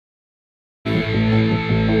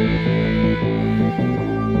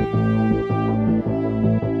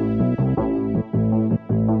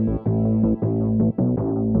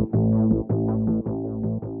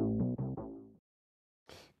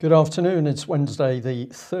Good afternoon. It's Wednesday, the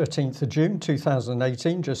 13th of June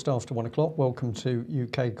 2018, just after 1 o'clock. Welcome to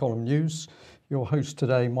UK Column News. Your host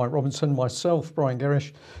today, Mike Robinson, myself, Brian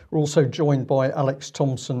Gerrish. We're also joined by Alex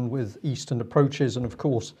Thompson with Eastern Approaches, and of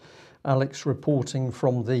course, Alex reporting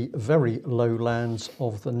from the very lowlands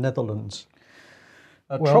of the Netherlands.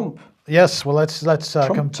 Trump. Yes, well, let's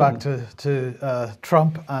come back to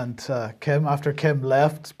Trump and Kim. After Kim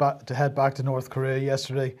left to head back to North Korea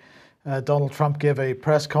yesterday, Donald Trump gave a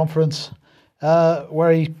press conference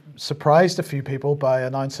where he surprised a few people by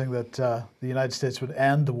announcing that the United States would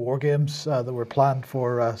end the war games that were planned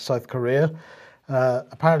for South Korea,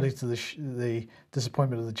 apparently to the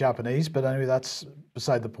disappointment of the Japanese. But anyway, that's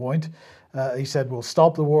beside the point. He said, we'll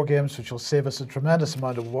stop the war games, which will save us a tremendous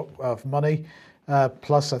amount of money.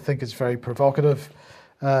 Plus, I think it's very provocative.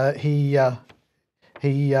 He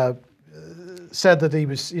said that it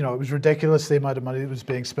was ridiculous the amount of money that was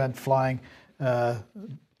being spent flying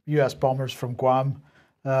U.S. bombers from Guam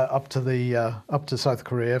up to South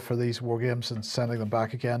Korea for these war games and sending them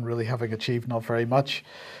back again, really having achieved not very much.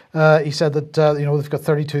 He said that they've got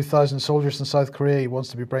 32,000 soldiers in South Korea. He wants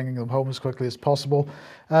to be bringing them home as quickly as possible.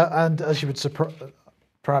 And as you would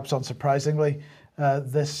perhaps unsurprisingly,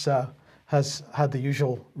 this has had the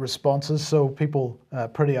usual responses. So people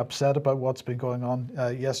pretty upset about what's been going on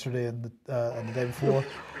yesterday and the day before.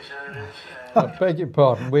 I beg your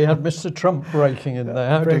pardon. We had Mr. Trump breaking in there.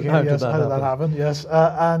 How did that happen? Yes.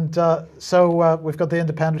 So we've got The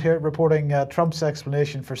Independent here reporting Trump's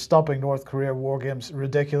explanation for stopping North Korea war games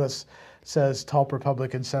ridiculous, says top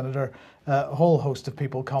Republican senator. A whole host of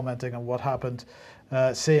people commenting on what happened.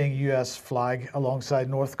 Seeing U.S. flag alongside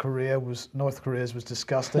North Korea's was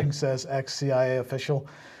disgusting, says ex-CIA official.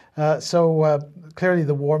 So clearly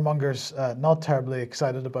the warmongers not terribly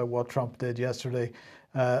excited about what Trump did yesterday.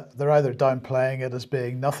 They're either downplaying it as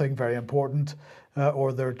being nothing very important,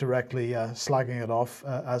 or they're directly slagging it off,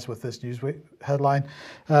 as with this Newsweek headline.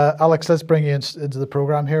 Alex, let's bring you into the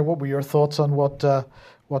program here. What were your thoughts on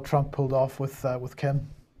what Trump pulled off with Kim?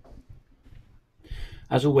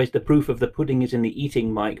 As always, the proof of the pudding is in the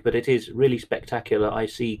eating, Mike, but it is really spectacular. I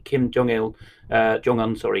see Kim Jong-un,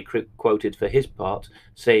 quoted for his part,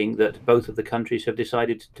 saying that both of the countries have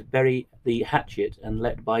decided to bury the hatchet and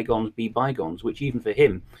let bygones be bygones, which even for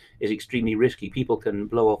him is extremely risky. People can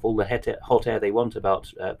blow off all the hot air they want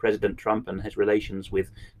about President Trump and his relations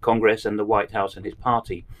with Congress and the White House and his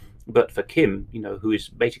party. But for Kim, who is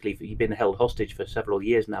basically been held hostage for several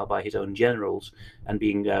years now by his own generals and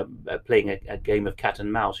being playing a game of cat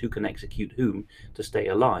and mouse, who can execute whom to stay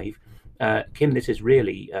alive. Kim, this is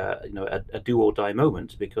really a do or die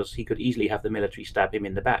moment, because he could easily have the military stab him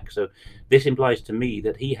in the back. So this implies to me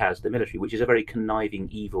that he has the military, which is a very conniving,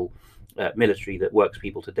 evil military that works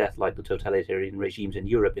people to death like the totalitarian regimes in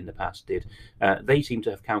Europe in the past did. They seem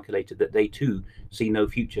to have calculated that they too see no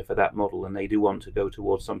future for that model, and they do want to go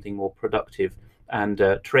towards something more productive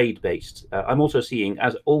and trade-based. I'm also seeing,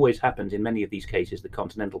 as always happens in many of these cases, the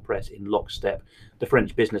continental press in lockstep. The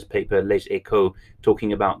French business paper Les Echos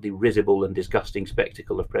talking about the risible and disgusting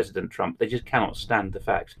spectacle of President Trump. They just cannot stand the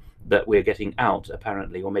fact that we're getting out,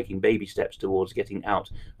 apparently, or making baby steps towards getting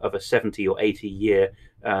out of a 70 or 80 year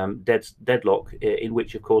deadlock, in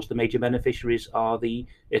which, of course, the major beneficiaries are the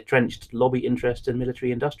entrenched lobby interests and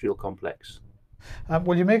military industrial complex.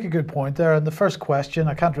 Well, you make a good point there. And the first question,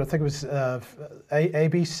 I think it was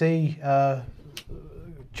ABC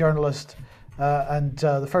journalist, and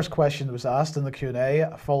the first question that was asked in the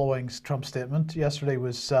Q&A following Trump's statement yesterday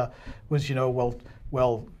was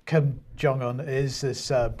Kim Jong-un is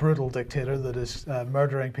this brutal dictator that is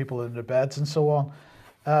murdering people in their beds and so on.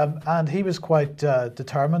 And he was quite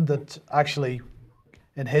determined that actually,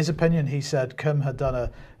 in his opinion, he said Kim had done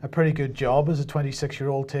a pretty good job as a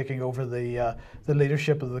 26-year-old taking over the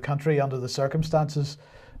leadership of the country under the circumstances,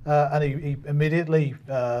 and he immediately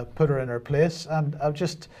put her in her place. And I've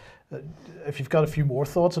just, if you've got a few more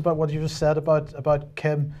thoughts about what you just said about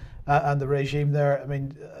Kim and the regime there, I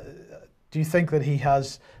mean, do you think that he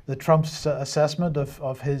has the Trump's assessment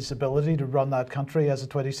of his ability to run that country as a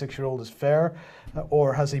 26-year-old is fair,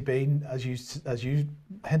 or has he been, as you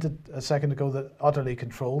hinted a second ago, that utterly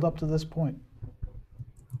controlled up to this point?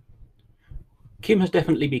 Kim has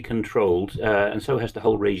definitely been controlled, and so has the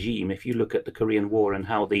whole regime. If you look at the Korean War and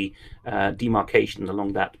how the demarcation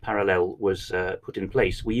along that parallel was put in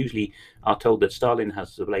place, we usually are told that Stalin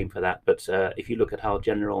has the blame for that. But if you look at how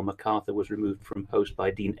General MacArthur was removed from post by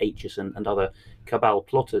Dean Acheson and other cabal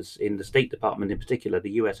plotters in the State Department in particular,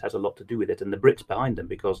 the US has a lot to do with it, and the Brits behind them,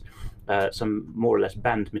 because some more or less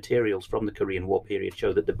banned materials from the Korean War period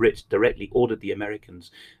show that the Brits directly ordered the Americans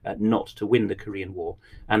not to win the Korean War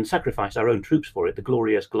and sacrifice our own troops for it. The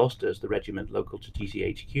glorious Gloucesters, the regiment local to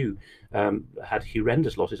GCHQ, had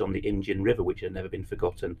horrendous losses on the Imjin River, which had never been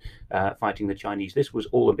forgotten, fighting the Chinese. This was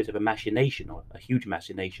all a bit of a machination, or a huge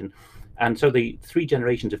machination. And so the 3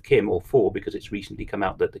 generations of Kim, or 4, because it's recently come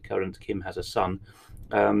out that the current Kim has a son,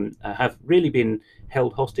 have really been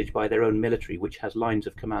held hostage by their own military, which has lines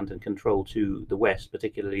of command and control to the west,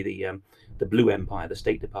 particularly the Blue Empire, the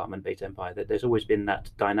State Department-based empire. There's always been that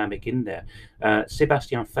dynamic in there.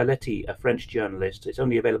 Sébastien Falletti, a French journalist, it's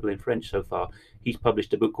only available in French so far. He's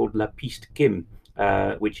published a book called La Piste Kim,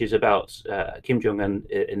 which is about Kim Jong-un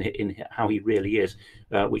in how he really is,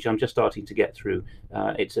 which I'm just starting to get through.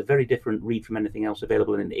 It's a very different read from anything else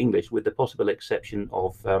available in English, with the possible exception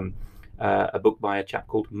of a book by a chap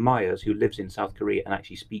called Myers, who lives in South Korea and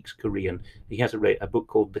actually speaks Korean. He has a book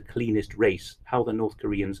called The Cleanest Race, How the North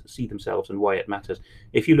Koreans See Themselves and Why It Matters.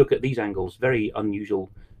 If you look at these angles, very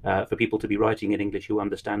unusual for people to be writing in English who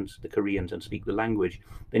understand the Koreans and speak the language,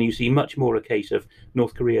 then you see much more a case of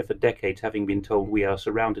North Korea for decades having been told we are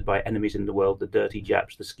surrounded by enemies in the world, the dirty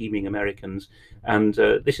Japs, the scheming Americans, and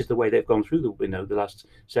this is the way they've gone through the last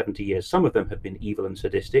 70 years. Some of them have been evil and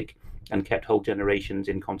sadistic and kept whole generations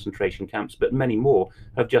in concentration camps, but many more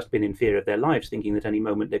have just been in fear of their lives, thinking that any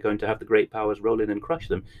moment they're going to have the great powers roll in and crush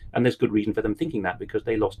them. And there's good reason for them thinking that, because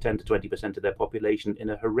they lost 10 to 20% of their population in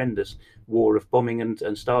a horrendous war of bombing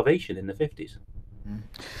and starvation in the 50s.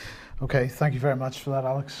 Okay, thank you very much for that,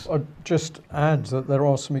 Alex. I'd just add that there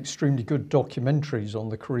are some extremely good documentaries on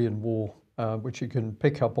the Korean War, which you can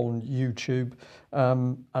pick up on YouTube.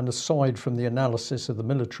 And aside from the analysis of the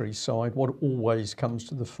military side, what always comes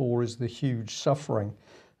to the fore is the huge suffering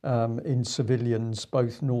in civilians,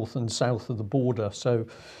 both north and south of the border. So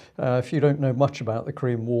if you don't know much about the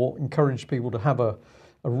Korean War, encourage people to have a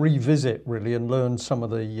revisit, really, and learn some of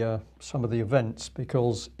the events,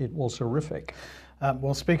 because it was horrific.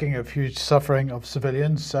 Well, speaking of huge suffering of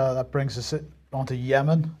civilians, that brings us onto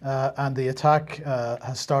Yemen, and the attack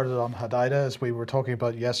has started on Hodeidah, as we were talking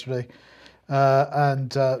about yesterday.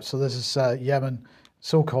 So this is Yemen,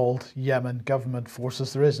 so-called Yemen government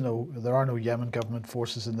forces. There are no Yemen government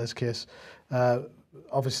forces in this case.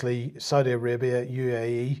 Obviously, Saudi Arabia,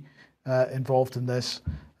 UAE, involved in this.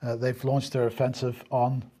 They've launched their offensive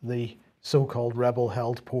on the so-called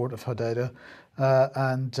rebel-held port of Hodeidah,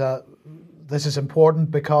 and this is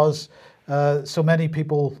important because so many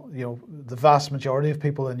people, the vast majority of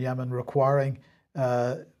people in Yemen requiring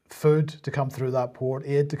food to come through that port,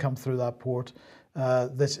 aid to come through that port.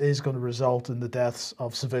 This is going to result in the deaths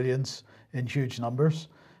of civilians in huge numbers.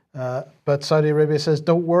 But Saudi Arabia says,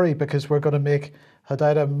 don't worry, because we're going to make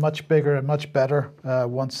Hodeidah much bigger and much better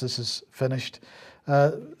once this is finished.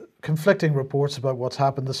 Conflicting reports about what's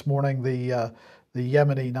happened this morning. The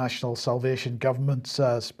Yemeni National Salvation Government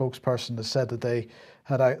spokesperson has said that they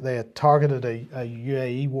had targeted a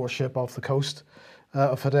UAE warship off the coast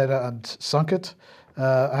of Hodeidah and sunk it.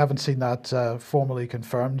 I haven't seen that formally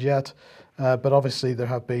confirmed yet, but obviously there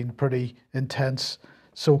have been pretty intense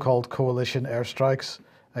so-called coalition airstrikes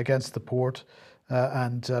against the port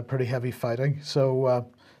and pretty heavy fighting. So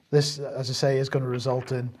this, as I say, is going to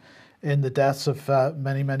result in the deaths of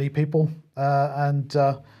many people, and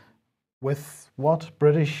with what?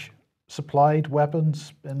 British supplied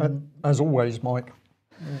weapons? As always, Mike.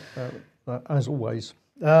 As always.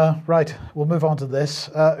 Right, we'll move on to this.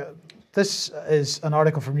 This is an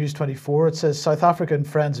article from News 24. It says, South African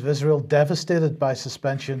Friends of Israel devastated by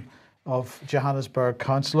suspension of Johannesburg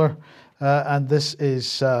councillor. And this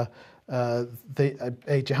is a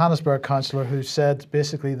Johannesburg councillor who said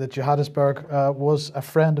basically that Johannesburg was a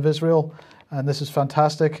friend of Israel, and this is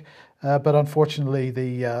fantastic. But unfortunately,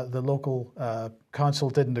 the local council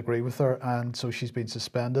didn't agree with her, and so she's been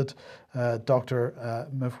suspended. Dr.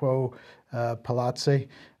 Mfo Palazzi,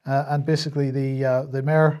 and basically the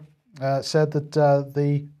mayor said that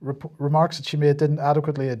the remarks that she made didn't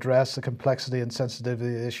adequately address the complexity and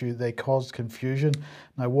sensitivity of the issue. They caused confusion.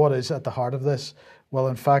 Now, what is at the heart of this? Well,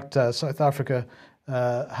 in fact, South Africa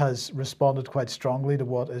has responded quite strongly to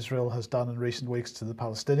what Israel has done in recent weeks to the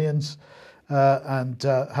Palestinians, and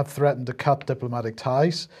have threatened to cut diplomatic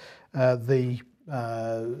ties. The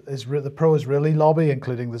pro-Israeli lobby,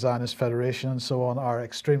 including the Zionist Federation and so on, are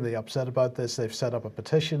extremely upset about this. They've set up a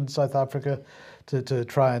petition in South Africa to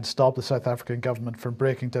try and stop the South African government from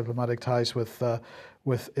breaking diplomatic ties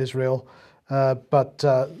with Israel. But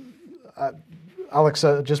Alex,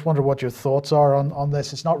 I just wonder what your thoughts are on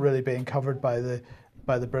this. It's not really being covered by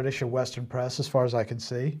the British or Western press, as far as I can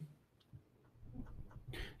see.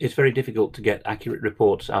 It's very difficult to get accurate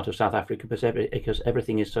reports out of South Africa because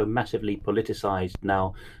everything is so massively politicized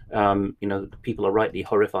now. People are rightly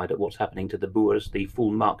horrified at what's happening to the Boers, the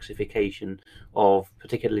full Marxification of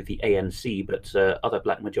particularly the ANC, but other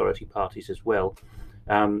black majority parties as well.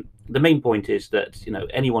 The main point is that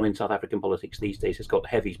anyone in South African politics these days has got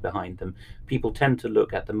heavies behind them. People tend to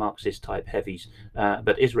look at the Marxist type heavies,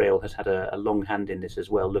 but Israel has had a long hand in this as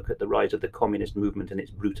well. Look at the rise of the communist movement and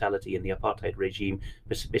its brutality in the apartheid regime,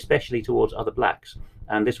 especially towards other blacks.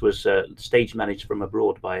 And this was stage managed from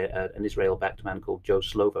abroad by an Israel-backed man called Joe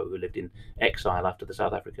Slovo, who lived in exile after the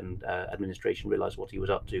South African administration realized what he was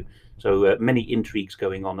up to. So many intrigues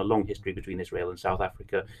going on, a long history between Israel and South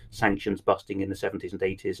Africa, sanctions busting in the 70s and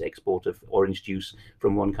 80s, export of orange juice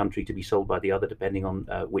from one country to be sold by the other, depending on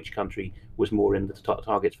which country was more in the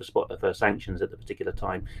targets for sanctions at the particular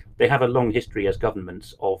time. They have a long history as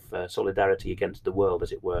governments of solidarity against the world,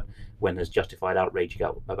 as it were, when there's justified outrage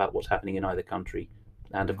about what's happening in either country.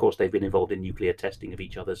 And of course, they've been involved in nuclear testing of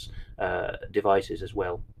each other's devices as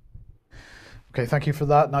well. Okay, thank you for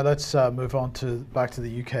that. Now let's move on back to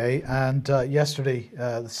the UK. And yesterday,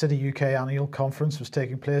 the City UK Annual Conference was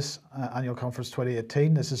taking place, Annual Conference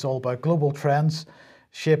 2018. This is all about global trends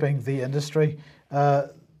shaping the industry,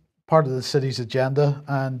 part of the city's agenda.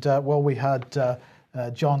 And we had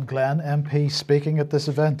John Glenn, MP, speaking at this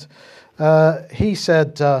event. He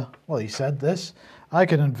said this: "I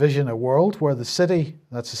can envision a world where the city,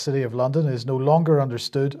 that's the City of London, is no longer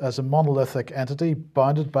understood as a monolithic entity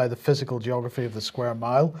bounded by the physical geography of the square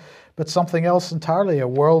mile, but something else entirely, a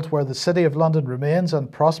world where the City of London remains and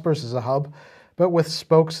prospers as a hub, but with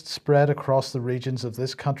spokes spread across the regions of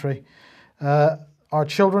this country. Our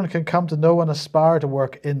children can come to know and aspire to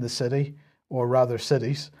work in the city, or rather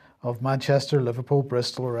cities, of Manchester, Liverpool,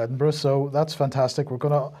 Bristol or Edinburgh." So that's fantastic. We're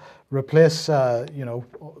going to replace,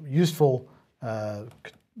 useful,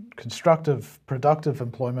 constructive, productive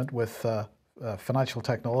employment with financial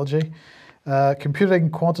technology.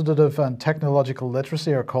 Computing, quantitative and technological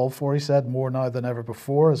literacy are called for, he said, more now than ever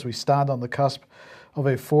before as we stand on the cusp of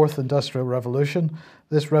a fourth industrial revolution.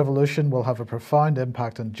 This revolution will have a profound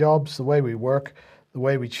impact on jobs, the way we work, the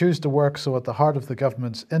way we choose to work. So at the heart of the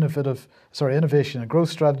government's innovation and growth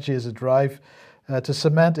strategy is a drive to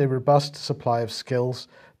cement a robust supply of skills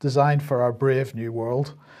designed for our brave new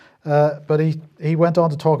world. But he went on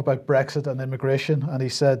to talk about Brexit and immigration, and he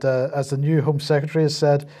said, as the new Home Secretary has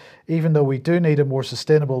said, even though we do need a more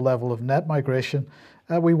sustainable level of net migration,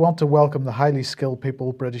 we want to welcome the highly skilled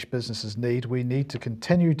people British businesses need. We need to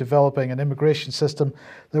continue developing an immigration system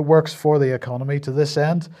that works for the economy. To this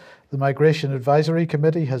end, the Migration Advisory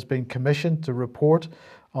Committee has been commissioned to report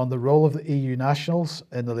on the role of the EU nationals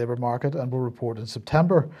in the labour market and will report in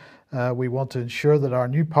September. We want to ensure that our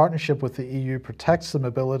new partnership with the EU protects the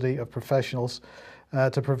mobility of professionals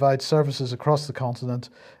to provide services across the continent.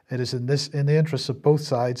 It is in the interests of both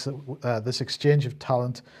sides that this exchange of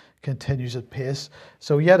talent continues at pace.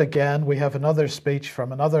 So yet again, we have another speech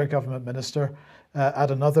from another government minister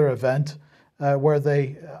at another event where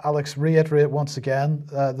they, Alex, reiterate once again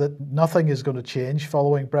that nothing is going to change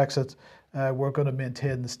following Brexit. We're going to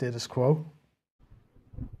maintain the status quo.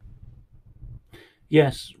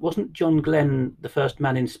 Yes, wasn't John Glenn the first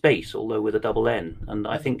man in space, although with a double N? And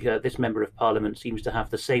I think this Member of Parliament seems to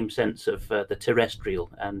have the same sense of the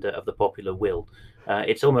terrestrial and of the popular will.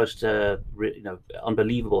 It's almost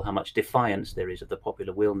unbelievable how much defiance there is of the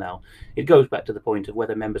popular will now. It goes back to the point of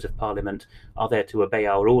whether members of Parliament are there to obey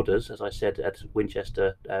our orders, as I said at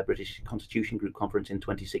Winchester British Constitution Group Conference in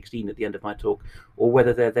 2016 at the end of my talk, or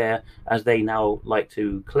whether they're there, as they now like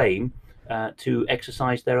to claim, to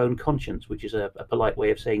exercise their own conscience, which is a polite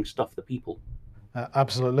way of saying stuff the people.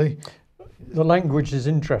 Absolutely. The language is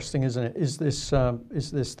interesting, isn't it? Is this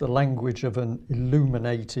the language of an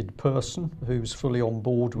illuminated person who's fully on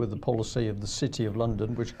board with the policy of the City of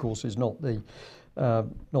London, which of course is not the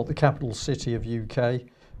capital city of UK,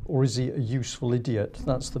 or is he a useful idiot?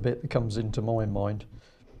 That's the bit that comes into my mind.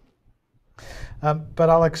 But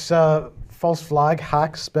Alex, false flag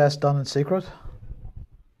hacks best done in secret.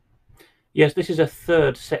 Yes, this is a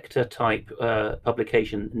third sector type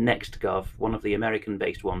publication, NextGov, one of the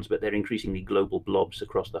American-based ones, but they're increasingly global blobs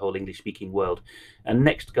across the whole English-speaking world. And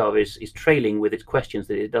NextGov is trailing with its questions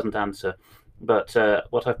that it doesn't answer. But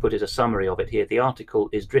what I've put is a summary of it here. The article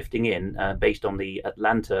is drifting in, based on the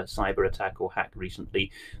Atlanta cyber attack or hack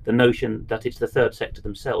recently, the notion that it's the third sector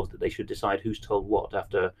themselves that they should decide who's told what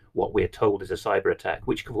after what we're told is a cyber attack,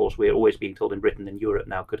 which of course we're always being told in Britain and Europe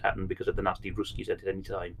now could happen because of the nasty Ruskies at any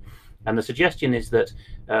time. And the suggestion is that,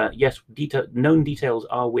 yes, known details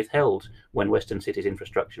are withheld when Western City's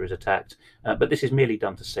infrastructure is attacked, but this is merely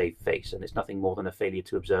done to save face, and it's nothing more than a failure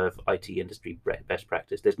to observe IT industry best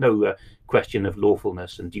practice. There's no question of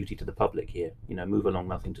lawfulness and duty to the public here. Move along,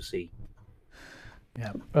 nothing to see.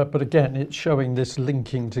 Yeah, but again, it's showing this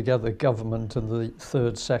linking together government and the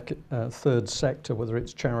third sector, whether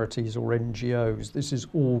it's charities or NGOs. This is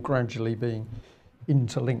all gradually being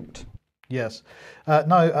interlinked. Yes.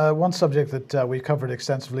 Now, one subject that we've covered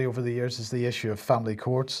extensively over the years is the issue of family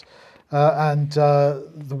courts, and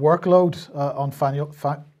the workload on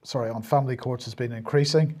family courts has been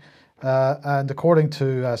increasing. And according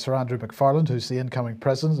to Sir Andrew McFarland, who's the incoming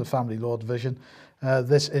president of the Family Law Division,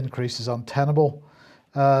 this increase is untenable.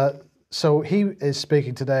 So he is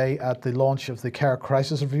speaking today at the launch of the Care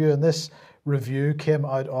Crisis Review, and this review came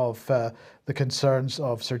out of the concerns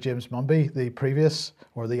of Sir James Mumby,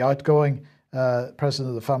 the outgoing president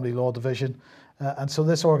of the Family Law Division. And so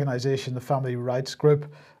this organisation, the Family Rights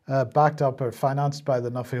Group, backed up or financed by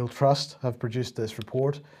the Nuffield Trust, have produced this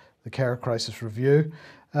report, the Care Crisis Review.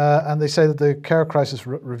 And they say that the Care Crisis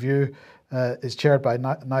Review is chaired by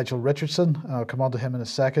Nigel Richardson. I'll come on to him in a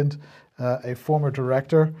second, a former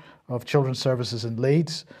director of Children's Services in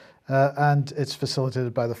Leeds, and it's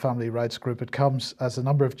facilitated by the Family Rights Group. It comes as the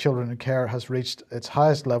number of children in care has reached its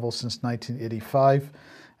highest level since 1985,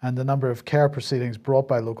 and the number of care proceedings brought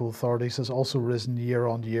by local authorities has also risen year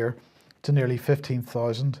on year to nearly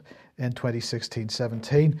 15,000 in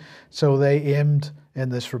 2016-17. So they aimed in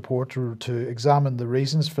this report to examine the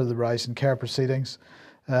reasons for the rise in care proceedings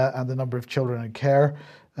and the number of children in care,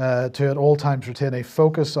 to at all times retain a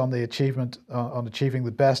focus on the achieving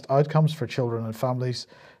the best outcomes for children and families,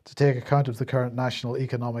 to take account of the current national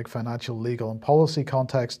economic, financial, legal and policy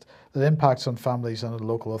context that impacts on families and on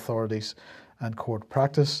local authorities and court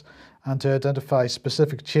practice, and to identify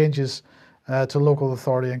specific changes to local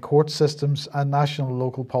authority and court systems and national and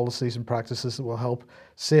local policies and practices that will help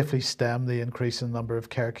safely stem the increase in number of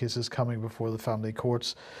care cases coming before the family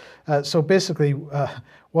courts. So basically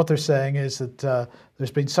what they're saying is that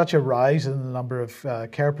there's been such a rise in the number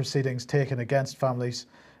of care proceedings taken against families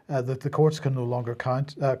that the courts can no longer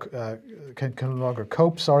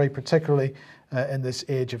cope, particularly in this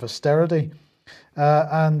age of austerity.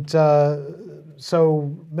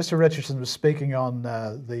 So Mr. Richardson was speaking on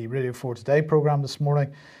the Radio 4 Today programme this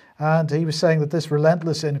morning, and he was saying that this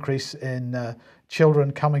relentless increase in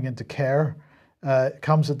children coming into care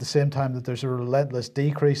comes at the same time that there's a relentless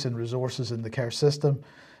decrease in resources in the care system,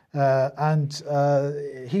 and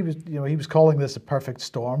he was calling this a perfect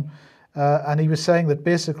storm, and he was saying that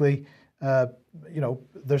basically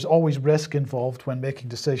there's always risk involved when making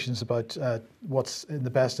decisions about what's in the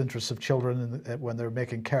best interests of children when they're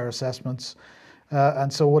making care assessments.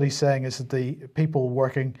 And so what he's saying is that the people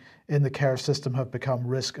working in the care system have become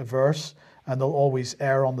risk averse, and they'll always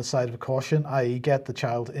err on the side of caution, i.e. get the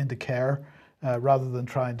child into care rather than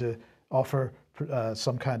trying to offer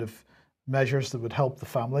some kind of measures that would help the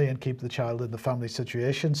family and keep the child in the family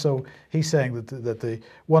situation. So he's saying that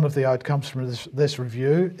one of the outcomes from this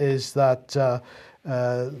review is that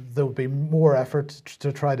there will be more effort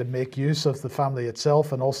to try to make use of the family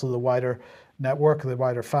itself and also the wider network, the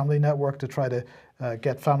wider family network, to try to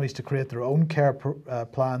get families to create their own care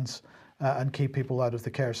plans and keep people out of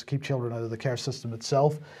the care, keep children out of the care system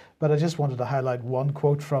itself. But I just wanted to highlight one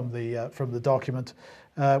quote from the document,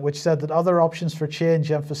 which said that other options for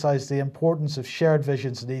change emphasise the importance of shared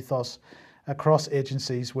visions and ethos across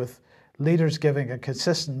agencies, with leaders giving a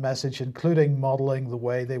consistent message, including modelling the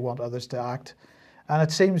way they want others to act. And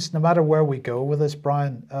it seems no matter where we go with this,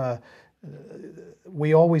 Brian,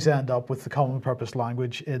 we always end up with the common purpose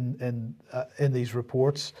language in these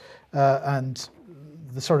reports, and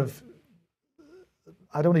the sort of,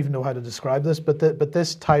 I don't even know how to describe this, but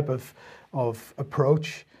this type of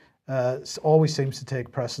approach always seems to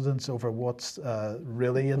take precedence over what's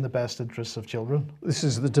really in the best interests of children. This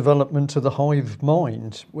is the development of the hive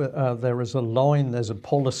mind. There is a line, there's a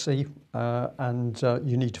policy, and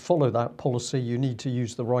you need to follow that policy. You need to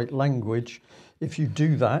use the right language. If you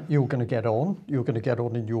do that, you're going to get on. You're going to get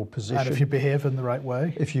on in your position. And if you behave in the right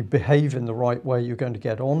way. If you behave in the right way, you're going to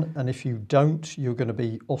get on. And if you don't, you're going to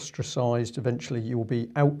be ostracised. Eventually, you'll be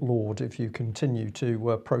outlawed if you continue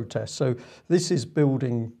to protest. So this is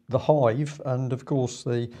building the hive. And of course,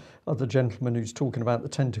 the other gentleman who's talking about the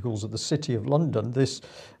tentacles of the City of London, this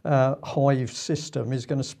hive system is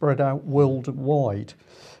going to spread out worldwide.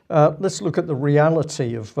 Let's look at the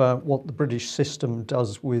reality of what the British system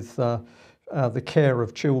does with the care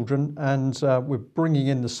of children, and we're bringing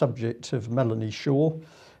in the subject of Melanie Shaw.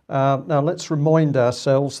 Now, let's remind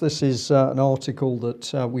ourselves, this is an article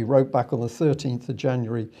that we wrote back on the 13th of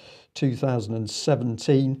January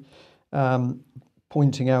 2017,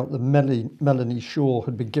 pointing out that Melanie Shaw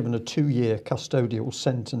had been given a 2-year custodial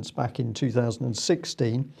sentence back in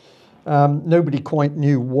 2016. Nobody quite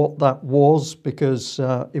knew what that was because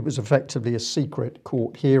it was effectively a secret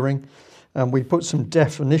court hearing. And we put some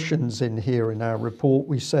definitions in here in our report.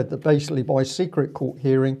 We said that basically by secret court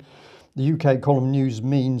hearing, the UK Column News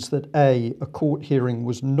means that A, a court hearing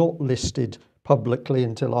was not listed publicly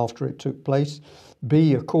until after it took place.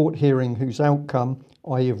 B, a court hearing whose outcome,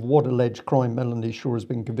 i.e. of what alleged crime Melanie Shaw has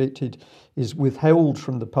been convicted, is withheld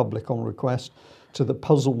from the public on request, to the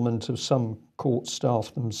puzzlement of some court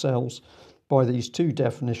staff themselves. By these two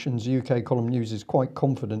definitions, UK Column News is quite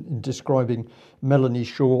confident in describing Melanie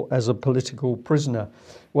Shaw as a political prisoner.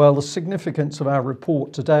 Well, the significance of our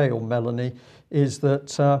report today on Melanie is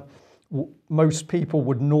that most people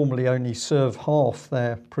would normally only serve half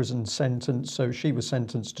their prison sentence. So she was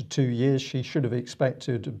sentenced to 2 years. She should have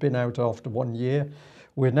expected to have been out after 1 year.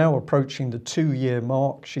 We're now approaching the 2-year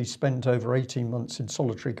mark. She spent over 18 months in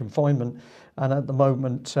solitary confinement. And at the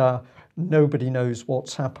moment, nobody knows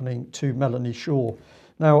what's happening to Melanie Shaw.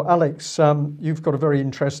 Now, Alex, you've got a very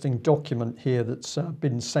interesting document here that's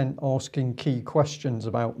been sent asking key questions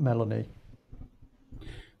about Melanie.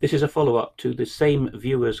 This is a follow-up to the same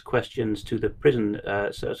viewers' questions to the prison,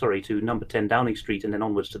 to number 10 Downing Street and then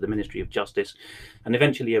onwards to the Ministry of Justice. And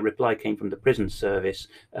eventually a reply came from the prison service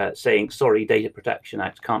saying, sorry, Data Protection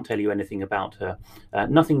Act, can't tell you anything about her.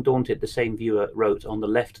 Nothing daunted, the same viewer wrote on the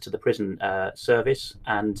left to the prison service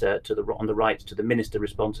and on the right to the minister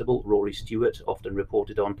responsible, Rory Stewart, often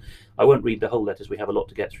reported on. I won't read the whole letters, we have a lot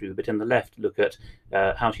to get through, but in the left, look at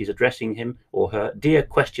how she's addressing him or her, dear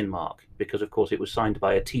question mark, because of course it was signed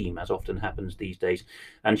by a team, as often happens these days.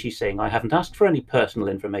 And she's saying, I haven't asked for any personal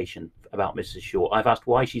information about Mrs. Shaw. I've asked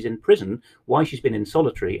why she's in prison, why she's been in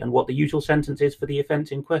solitary, and what the usual sentence is for the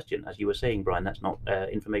offence in question. As you were saying, Brian, that's not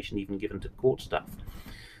information even given to court staff.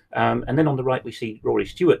 And then on the right, we see Rory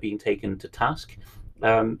Stewart being taken to task.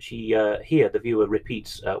 Here the viewer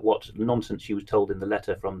repeats what nonsense she was told in the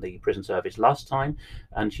letter from the prison service last time,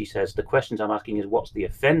 and she says the questions I'm asking is what's the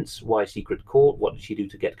offence, why secret court, what did she do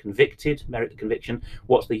to get convicted, merit the conviction,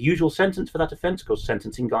 what's the usual sentence for that offence, because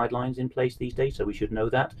sentencing guidelines in place these days, so we should know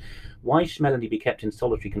that, why should Melanie be kept in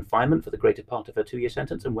solitary confinement for the greater part of her 2-year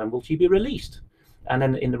sentence, and when will she be released? And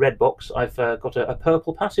then in the red box, I've got a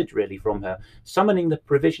purple passage really from her, summoning the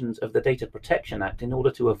provisions of the Data Protection Act in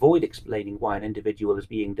order to avoid explaining why an individual is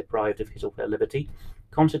being deprived of his or her liberty,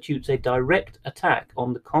 constitutes a direct attack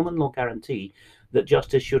on the common law guarantee that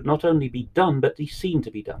justice should not only be done, but be seen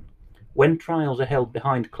to be done. When trials are held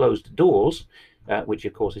behind closed doors, which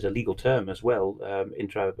of course is a legal term as well,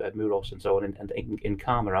 intramuros and so on, and in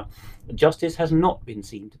camera, justice has not been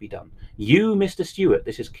seen to be done. You, Mr. Stewart,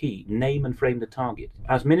 this is key, name and frame the target,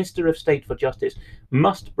 as Minister of State for Justice,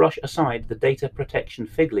 must brush aside the data protection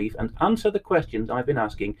fig leaf and answer the questions I've been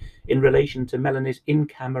asking in relation to Melanie's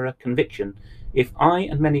in-camera conviction, if I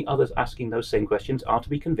and many others asking those same questions are to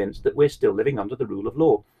be convinced that we're still living under the rule of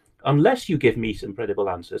law. Unless you give me some credible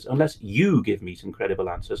answers,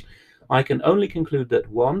 I can only conclude that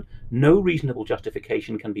 1, no reasonable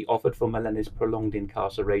justification can be offered for Melanie's prolonged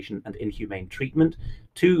incarceration and inhumane treatment,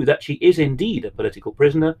 2, that she is indeed a political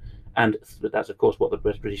prisoner, and that's of course what the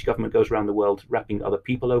British government goes around the world wrapping other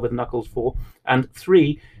people over the knuckles for, and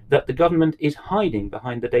 3, that the government is hiding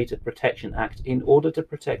behind the Data Protection Act in order to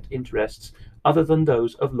protect interests other than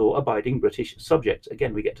those of law-abiding British subjects.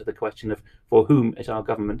 Again, we get to the question of for whom is our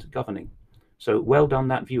government governing. So well done,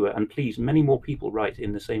 that viewer, and please, many more people write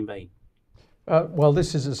in the same vein. Well,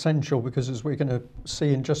 this is essential because, as we're going to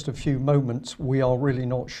see in just a few moments, we are really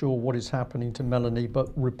not sure what is happening to Melanie, but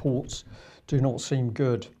reports do not seem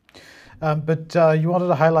good. But you wanted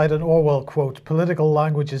to highlight an Orwell quote, political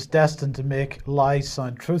language is destined to make lies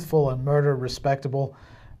sound truthful and murder respectable,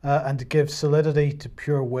 and to give solidity to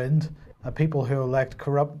pure wind. People who elect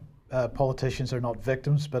corrupt politicians are not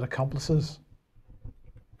victims, but accomplices.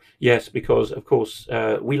 Yes, because of course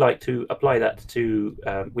we like to apply that to,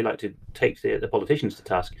 we like to take the politicians to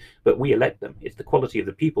task, but we elect them. It's the quality of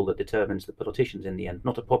the people that determines the politicians in the end,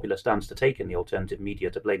 not a popular stance to take in the alternative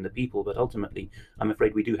media to blame the people, but ultimately, I'm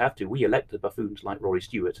afraid we do have to. We elect the buffoons like Rory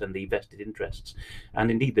Stewart and the vested interests.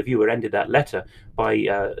 And indeed, the viewer ended that letter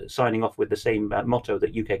by signing off with the same motto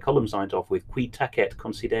that UK Column signed off with, qui tacet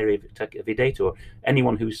considere videtur.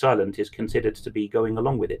 Anyone who's silent is considered to be going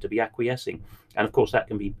along with it, to be acquiescing. And of course, that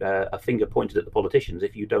can be a finger pointed at the politicians.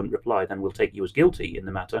 If you don't reply, then we'll take you as guilty in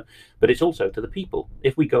the matter. But it's also to the people.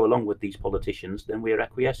 If we go along with these politicians, then we are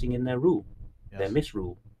acquiescing in their rule, yes, their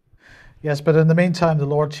misrule. Yes, but in the meantime, the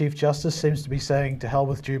Lord Chief Justice seems to be saying to hell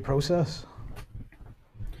with due process.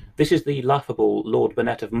 This is the laughable Lord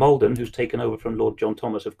Burnett of Malden, who's taken over from Lord John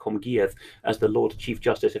Thomas of Comguieth as the Lord Chief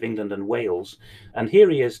Justice of England and Wales. And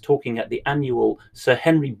here he is talking at the annual Sir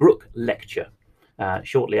Henry Brooke lecture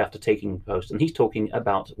shortly after taking post. And he's talking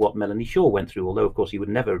about what Melanie Shaw went through, although, of course, he would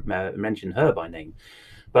never mention her by name.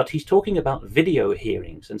 But he's talking about video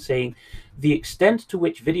hearings and saying the extent to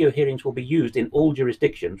which video hearings will be used in all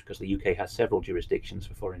jurisdictions, because the UK has several jurisdictions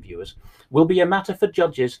for foreign viewers, will be a matter for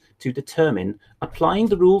judges to determine, applying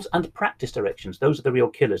the rules and practice directions. Those are the real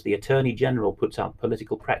killers. The Attorney General puts out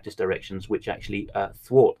political practice directions which actually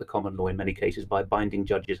thwart the common law in many cases by binding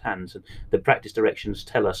judges' hands. And the practice directions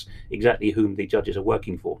tell us exactly whom the judges are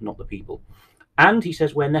working for, not the people. And he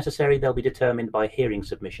says, where necessary, they'll be determined by hearing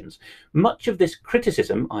submissions. Much of this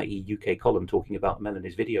criticism, i.e. UK column talking about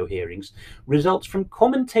Melanie's video hearings, results from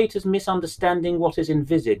commentators misunderstanding what is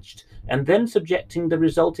envisaged and then subjecting the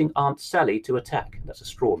resulting Aunt Sally to attack. That's a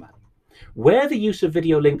straw man. Where the use of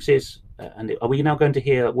video links is, and are we now going to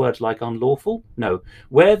hear words like unlawful? No.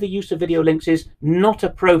 Where the use of video links is not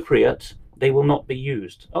appropriate, they will not be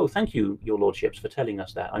used. Oh, thank you, your lordships, for telling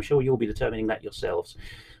us that. I'm sure you'll be determining that yourselves.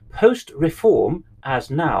 Post-reform, as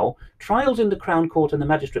now, trials in the Crown Court and the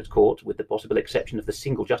Magistrates' Court, with the possible exception of the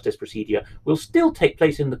single justice procedure, will still take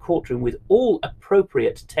place in the courtroom with all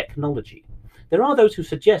appropriate technology. There are those who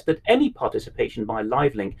suggest that any participation by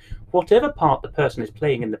live link, whatever part the person is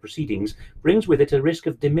playing in the proceedings, brings with it a risk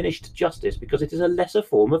of diminished justice because it is a lesser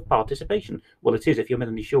form of participation. Well, it is if you're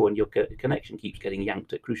Melanie Shaw and your connection keeps getting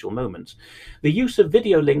yanked at crucial moments. The use of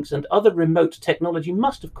video links and other remote technology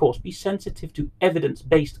must, of course, be sensitive to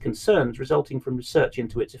evidence-based concerns resulting from research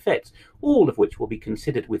into its effects, all of which will be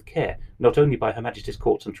considered with care, not only by Her Majesty's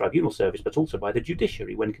Courts and Tribunal Service, but also by the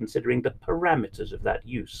judiciary when considering the parameters of that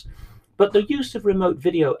use. But the use of remote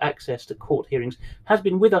video access to court hearings has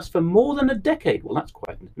been with us for more than a decade. Well, that's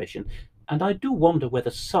quite an admission. And I do wonder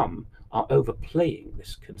whether some are overplaying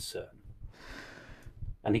this concern.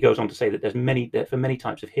 And he goes on to say that for many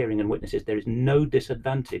types of hearing and witnesses, there is no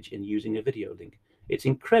disadvantage in using a video link. It's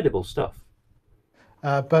incredible stuff.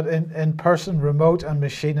 But in person, remote and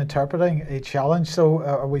machine interpreting, a challenge. So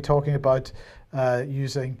are we talking about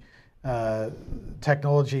using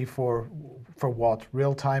technology for what?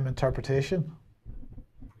 Real-time interpretation?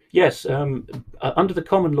 Yes, under the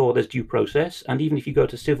common law, there's due process, and even if you go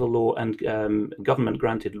to civil law and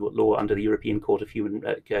government-granted law under the European Court of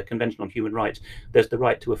Convention on Human Rights, there's the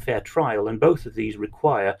right to a fair trial, and both of these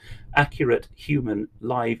require accurate human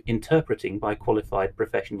live interpreting by qualified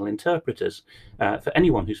professional interpreters for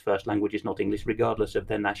anyone whose first language is not English, regardless of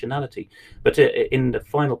their nationality. But in the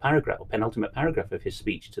final paragraph, or penultimate paragraph of his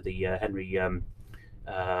speech to the Henry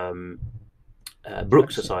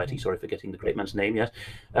Brooke Society, sorry for getting the great man's name, yes.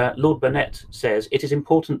 Lord Burnett says, it is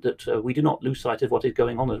important that we do not lose sight of what is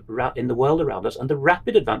going on in the world around us and the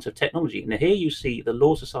rapid advance of technology. And here you see the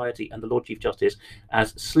Law Society and the Lord Chief Justice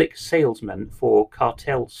as slick salesmen for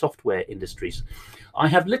cartel software industries. I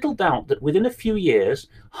have little doubt that within a few years,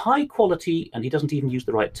 high quality, and he doesn't even use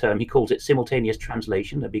the right term, he calls it simultaneous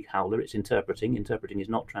translation, a big howler, it's interpreting. Interpreting is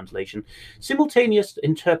not translation. Simultaneous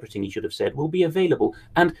interpreting, he should have said, will be available.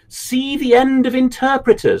 And see the end of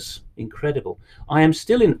interpreters. Incredible. I am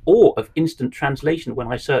still in awe of instant translation when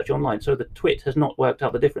I search online. So the twit has not worked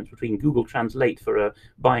out the difference between Google Translate for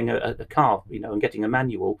buying a car, and getting a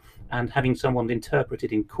manual, and having someone interpret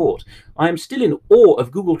it in court. I am still in awe of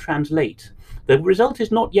Google Translate. The result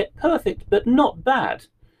is not yet perfect, but not bad.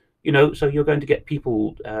 So you're going to get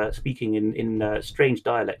people speaking in strange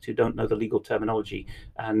dialects who don't know the legal terminology,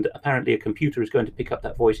 and apparently a computer is going to pick up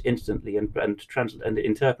that voice instantly and translate and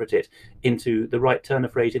interpret it into the right turn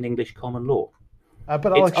of phrase in English common law. But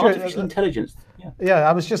Alex, it's artificial intelligence. Yeah,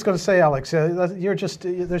 I was just going to say, Alex,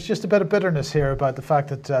 there's just a bit of bitterness here about the fact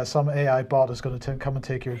that some AI bot is going to come and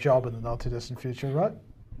take your job in the not too distant future, right?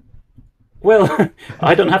 Well,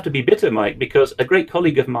 I don't have to be bitter, Mike, because a great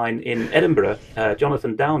colleague of mine in Edinburgh,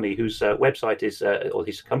 Jonathan Downey, whose website is, or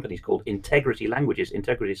his company is called Integrity Languages.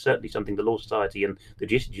 Integrity is certainly something the Law Society and the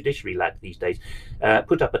judiciary lack these days.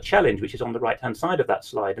 Put up a challenge, which is on the right-hand side of that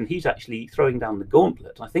slide, and he's actually throwing down the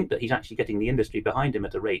gauntlet. I think that he's actually getting the industry behind him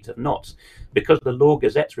at a rate of knots, because the Law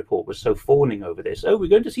Gazette's report was so fawning over this. Oh, we're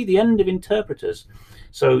going to see the end of interpreters.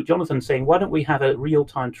 So Jonathan's saying, why don't we have a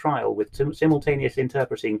real-time trial with simultaneous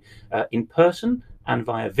interpreting in person and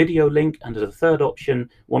via video link, and as a third option,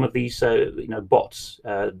 one of these bots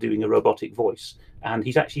doing a robotic voice. And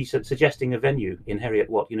he's actually suggesting a venue in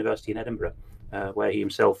Heriot-Watt University in Edinburgh. where he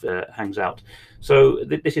himself hangs out. So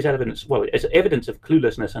this is evidence. Well, it's evidence of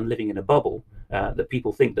cluelessness and living in a bubble. That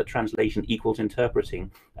people think that translation equals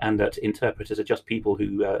interpreting, and that interpreters are just people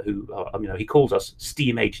who are, he calls us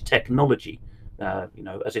steam age technology.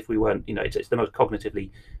 As if we weren't, it's the most cognitively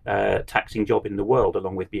taxing job in the world,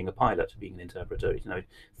 along with being a pilot, being an interpreter.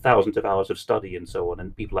 Thousands of hours of study and so on,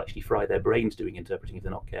 and people actually fry their brains doing interpreting if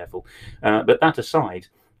they're not careful. But that aside,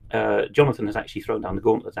 Jonathan has actually thrown down the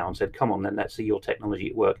gauntlet now and said, come on then, let's see your technology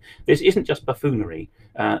at work. This isn't just buffoonery.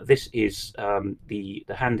 This is the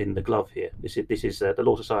hand in the glove here. This is the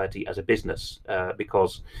Law Society as a business,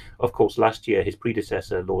 because, of course, last year his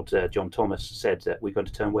predecessor, Lord John Thomas, said that we're going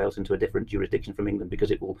to turn Wales into a different jurisdiction from England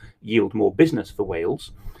because it will yield more business for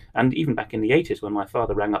Wales. And even back in the 80s, when my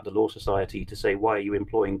father rang up the Law Society to say, why are you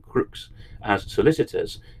employing crooks as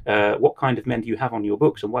solicitors? What kind of men do you have on your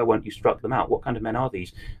books, and why won't you strut them out? What kind of men are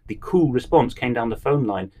these? The cool response came down the phone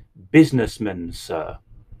line, businessmen, sir.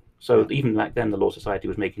 So even back then, the Law Society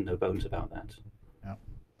was making no bones about that. Yeah.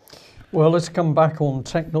 Well, let's come back on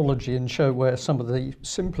technology and show where some of the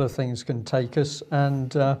simpler things can take us.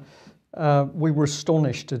 And we were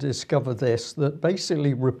astonished to discover that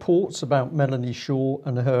basically reports about Melanie Shaw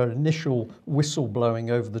and her initial whistleblowing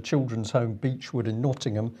over the children's home Beechwood in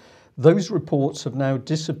Nottingham, those reports have now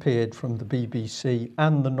disappeared from the BBC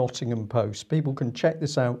and the Nottingham Post. People can check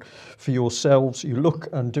this out for yourselves. You look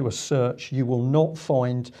and do a search, you will not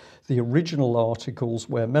find the original articles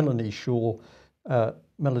where Melanie Shaw's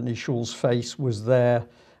face was there,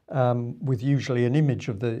 with usually an image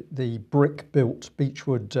of the brick-built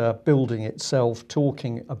Beechwood building itself,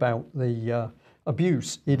 talking about the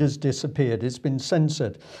abuse. It has disappeared. It's been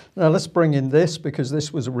censored. Now let's bring in this, because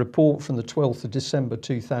this was a report from the 12th of December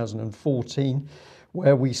 2014,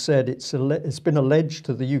 where we said it's been alleged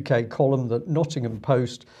to the UK column that Nottingham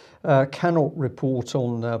Post cannot report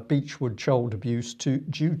on Beechwood child abuse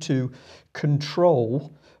due to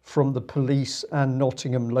control from the police and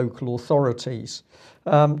Nottingham local authorities.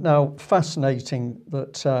 Now, fascinating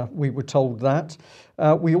that we were told that.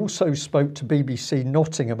 We also spoke to BBC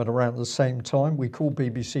Nottingham at around the same time. We called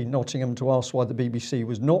BBC Nottingham to ask why the BBC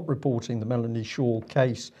was not reporting the Melanie Shaw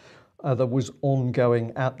case that was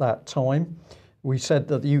ongoing at that time. We said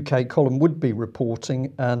that the UK column would be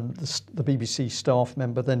reporting, and the BBC staff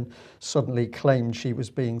member then suddenly claimed she was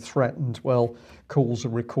being threatened. Well, calls are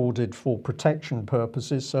recorded for protection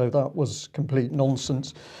purposes, so that was complete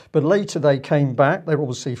nonsense. But later they came back. They were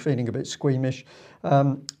obviously feeling a bit squeamish,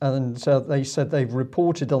 and they said they've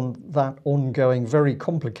reported on that ongoing, very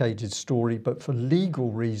complicated story, but for legal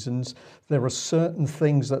reasons, there are certain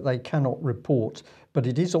things that they cannot report. But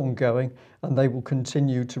it is ongoing, and they will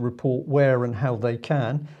continue to report where and how they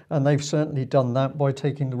can, and they've certainly done that by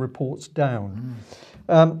taking the reports down.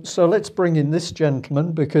 So let's bring in this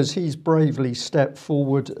gentleman, because he's bravely stepped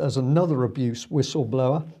forward as another abuse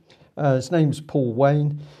whistleblower. His name's Paul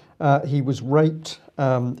Wayne. He was raped.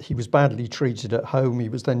 He was badly treated at home. He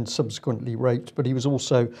was then subsequently raped, but he was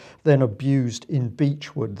also then abused in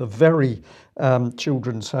Beechwood, the very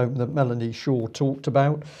children's home that Melanie Shaw talked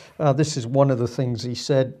about. This is one of the things he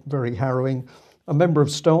said, very harrowing. A member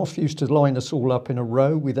of staff used to line us all up in a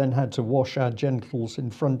row. We then had to wash our genitals in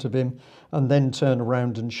front of him and then turn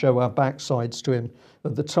around and show our backsides to him.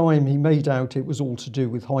 At the time, he made out it was all to do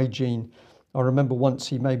with hygiene. I remember once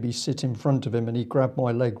he made me sit in front of him and he grabbed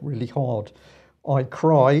my leg really hard. I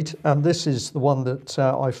cried, and this is the one that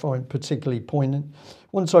I find particularly poignant.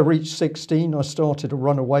 Once I reached 16, I started to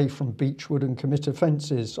run away from Beechwood and commit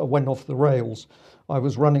offences. I went off the rails. I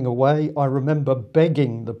was running away. I remember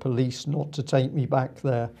begging the police not to take me back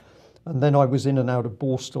there. And then I was in and out of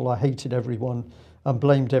Borstal. I hated everyone and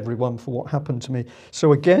blamed everyone for what happened to me.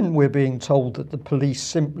 So again, we're being told that the police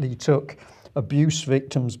simply took abuse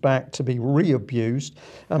victims back to be re-abused.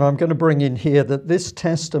 And I'm going to bring in here that this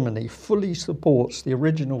testimony fully supports the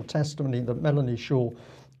original testimony that Melanie Shaw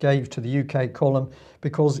gave to the UK column,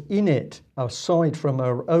 because in it, aside from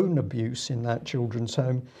her own abuse in that children's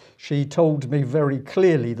home, she told me very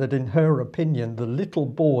clearly that in her opinion, the little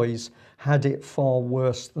boys had it far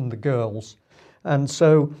worse than the girls. And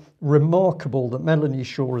so remarkable that Melanie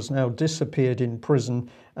Shaw has now disappeared in prison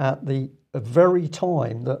at the very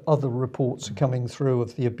time that other reports are coming through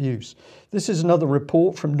of the abuse. This is another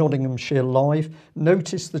report from Nottinghamshire Live.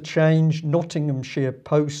 Notice the change. Nottinghamshire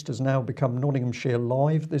Post has now become Nottinghamshire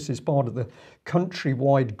Live. This is part of the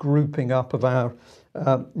countrywide grouping up of our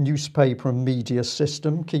newspaper and media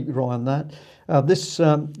system. Keep your eye on that. This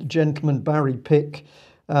gentleman, Barry Pick,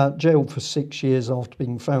 jailed for 6 years after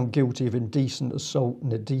being found guilty of indecent assault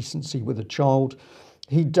and indecency with a child.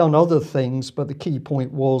 He'd done other things, but the key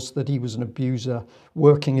point was that he was an abuser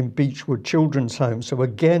working in Beechwood Children's Home. So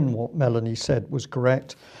again, what Melanie said was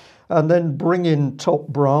correct. And then bring in top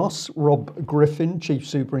brass, Rob Griffin, Chief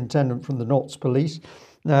Superintendent from the Notts Police.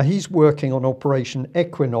 Now he's working on Operation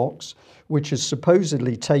Equinox, which has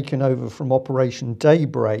supposedly taken over from Operation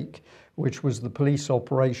Daybreak, which was the police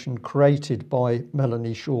operation created by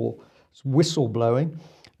Melanie Shaw's whistleblowing.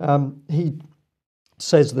 He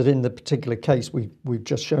says that in the particular case we've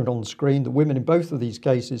just shown on the screen, the women in both of these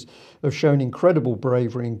cases have shown incredible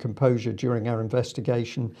bravery and composure during our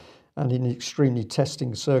investigation, and in extremely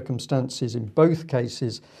testing circumstances. In both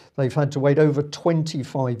cases, they've had to wait over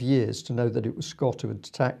 25 years to know that it was Scott who had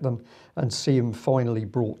attacked them and see him finally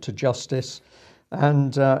brought to justice.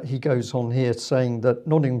 And he goes on here saying that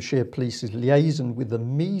Nottinghamshire Police's liaison with the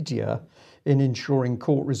media in ensuring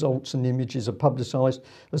court results and images are publicised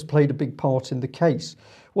has played a big part in the case.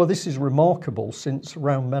 Well, this is remarkable, since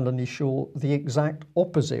around Melanie Shaw, the exact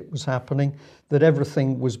opposite was happening, that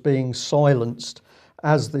everything was being silenced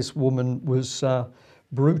as this woman was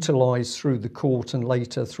brutalised through the court and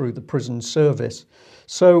later through the prison service.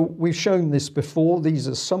 So we've shown this before. These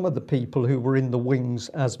are some of the people who were in the wings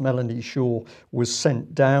as Melanie Shaw was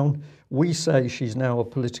sent down. We say she's now a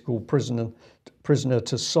political prisoner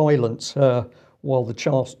to silence her while the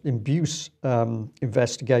child abuse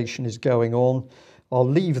investigation is going on. I'll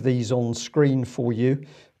leave these on screen for you,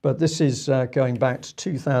 but this is going back to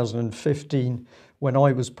 2015 when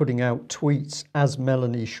I was putting out tweets as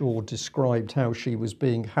Melanie Shaw described how she was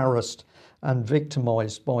being harassed and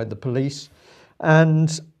victimised by the police.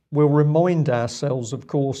 And we'll remind ourselves, of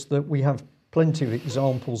course, that we have plenty of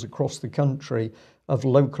examples across the country of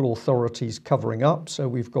local authorities covering up. So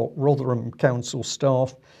we've got Rotherham Council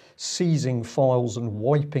staff seizing files and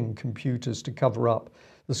wiping computers to cover up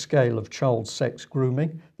the scale of child sex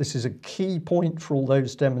grooming. This is a key point for all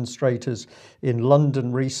those demonstrators in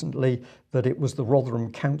London recently, that it was the Rotherham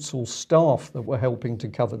Council staff that were helping to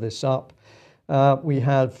cover this up. We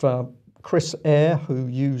have Chris Eyre, who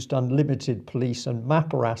used unlimited police and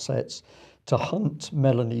mapper assets to hunt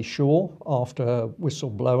Melanie Shaw after her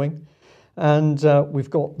whistleblowing. And we've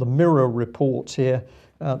got the Mirror report here.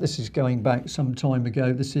 This is going back some time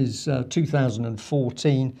ago. This is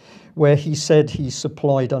 2014, where he said he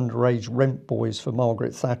supplied underage rent boys for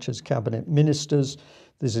Margaret Thatcher's cabinet ministers.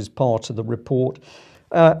 This is part of the report.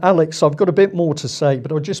 Alex, I've got a bit more to say,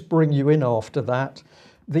 but I'll just bring you in after that.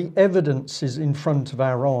 The evidence is in front of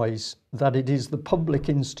our eyes that it is the public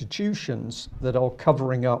institutions that are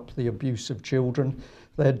covering up the abuse of children.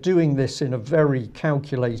 They're doing this in a very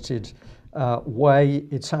calculated way.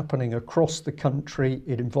 It's happening across the country.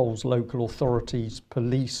 It involves local authorities,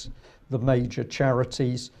 police, the major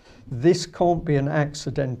charities. This can't be an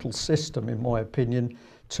accidental system, in my opinion.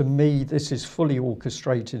 To me, this is fully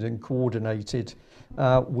orchestrated and coordinated.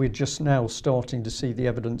 We're just now starting to see the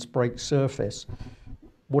evidence break surface.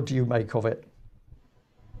 What do you make of it?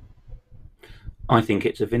 I think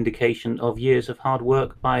it's a vindication of years of hard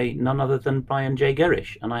work by none other than Brian J.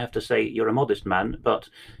 Gerrish. And I have to say, you're a modest man, but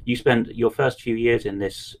you spent your first few years in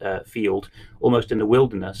this field, almost in the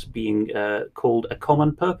wilderness, being called a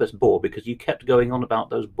common purpose bore, because you kept going on about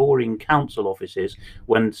those boring council offices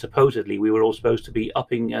when supposedly we were all supposed to be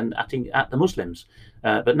upping and at the Muslims.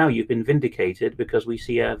 But now you've been vindicated, because we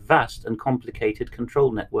see a vast and complicated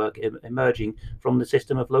control network emerging from the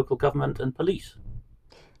system of local government and police.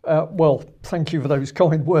 Well, thank you for those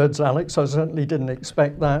kind words, Alex. I certainly didn't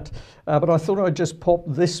expect that. But I thought I'd just pop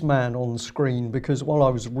this man on screen, because while I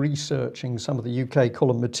was researching some of the UK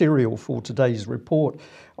column material for today's report,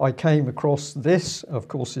 I came across this. Of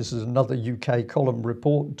course, this is another UK column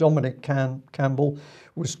report. Dominic Campbell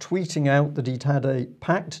was tweeting out that he'd had a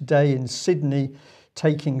packed day in Sydney,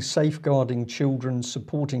 taking safeguarding children,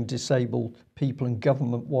 supporting disabled people, and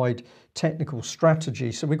government-wide technical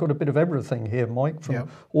strategy. So we've got a bit of everything here, Mike, from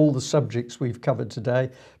all the subjects we've covered today.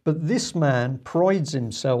 But this man prides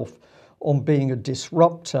himself on being a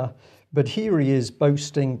disruptor. But here he is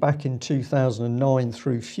boasting back in 2009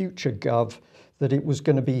 through FutureGov that it was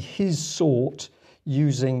going to be his sort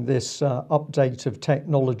using this update of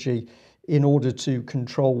technology in order to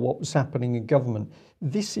control what was happening in government.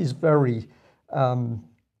 This is very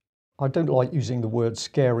I don't like using the word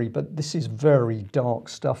scary, but this is very dark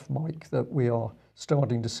stuff, Mike, that we are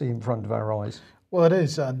starting to see in front of our eyes. Well, it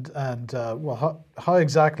is, and well, how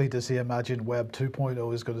exactly does he imagine Web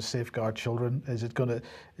 2.0 is going to safeguard children? Is it going to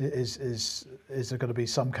is there going to be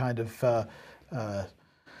some kind of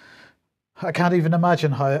I can't even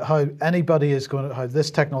imagine how anybody is going to, how this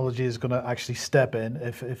technology is going to actually step in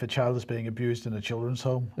if a child is being abused in a children's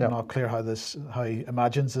home. I'm not clear how he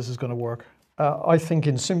imagines this is going to work. I think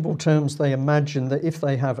in simple terms, they imagine that if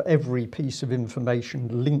they have every piece of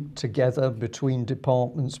information linked together between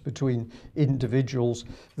departments, between individuals,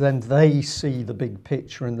 then they see the big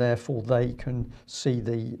picture and therefore they can see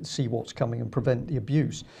what's coming and prevent the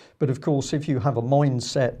abuse. But of course, if you have a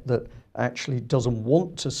mindset that actually doesn't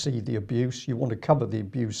want to see the abuse, you want to cover the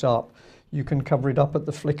abuse up, you can cover it up at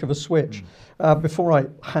the flick of a switch. Before I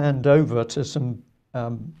hand over to some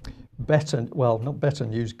good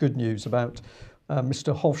news about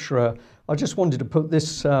Mr. Hofstra, I just wanted to put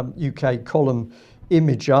this UK column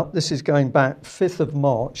image up. This is going back 5th of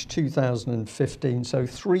March 2015, so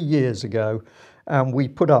 3 years ago, and we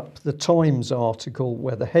put up the Times article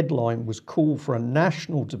where the headline was "Call for a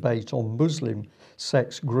National Debate on Muslim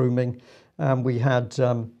Sex Grooming," and we had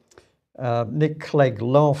Nick Clegg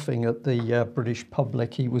laughing at the British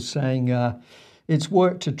public. He was saying, "It's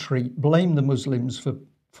work to treat, blame the Muslims for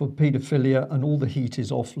paedophilia, and all the heat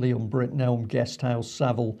is off Leon Britton, Elm, Guesthouse,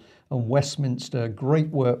 Savile and Westminster. Great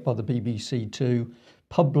work by the BBC too.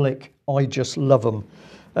 Public, I just love them."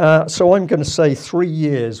 So I'm going to say 3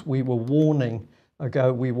 years we were warning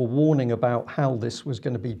about how this was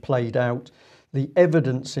going to be played out. The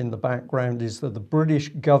evidence in the background is that the British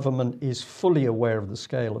government is fully aware of the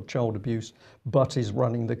scale of child abuse, but is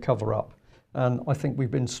running the cover-up. And I think we've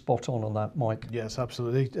been spot on that, Mike. Yes,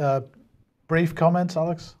 absolutely. Brief comments,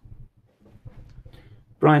 Alex?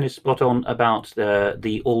 Brian is spot on about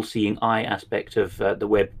the all-seeing eye aspect of the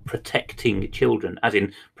web protecting children, as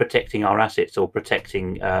in protecting our assets or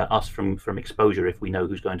protecting us from exposure if we know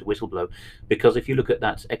who's going to whistleblow. Because if you look at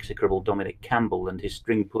that execrable Dominic Campbell and his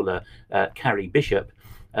string puller Carrie Bishop,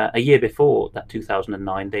 a year before that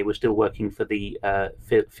 2009, they were still working for the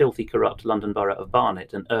filthy, corrupt London Borough of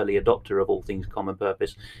Barnet, an early adopter of all things common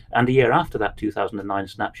purpose. And a year after that 2009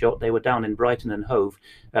 snapshot, they were down in Brighton and Hove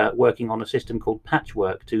working on a system called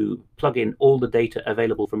Patchwork to plug in all the data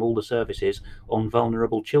available from all the services on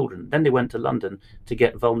vulnerable children. Then they went to London to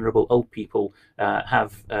get vulnerable old people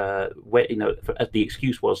the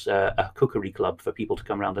excuse was a cookery club for people to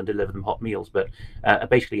come around and deliver them hot meals, but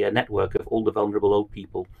basically a network of all the vulnerable old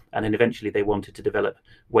people. And then eventually they wanted to develop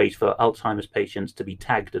ways for Alzheimer's patients to be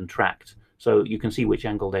tagged and tracked. So you can see which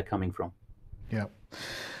angle they're coming from. Yeah.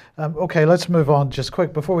 Okay, let's move on just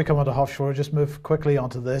quick. Before we come on to Hofstra, just move quickly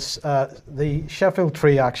onto this. The Sheffield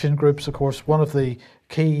Tree Action Groups, of course, one of the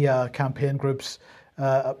key campaign groups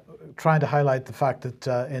trying to highlight the fact that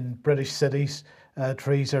in British cities,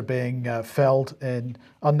 trees are being felled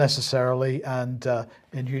unnecessarily and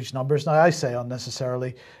in huge numbers. Now, I say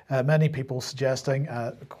unnecessarily. Many people suggesting,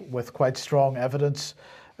 with quite strong evidence,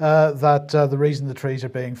 that the reason the trees are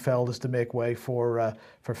being felled is to make way for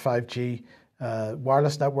 5G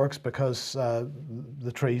wireless networks, because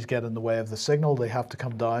the trees get in the way of the signal. They have to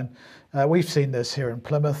come down. We've seen this here in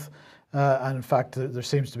Plymouth, and in fact, there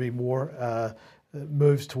seems to be more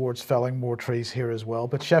moves towards felling more trees here as well.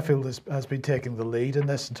 But Sheffield has been taking the lead in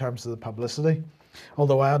this in terms of the publicity,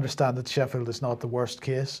 although I understand that Sheffield is not the worst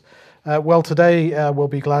case. Well, today we'll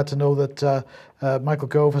be glad to know that Michael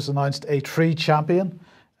Gove has announced a tree champion.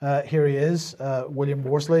 Here he is, William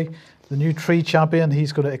Worsley, the new tree champion.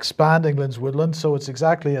 He's going to expand England's woodland, so it's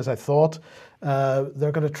exactly as I thought.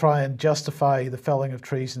 They're going to try and justify the felling of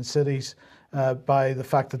trees in cities by the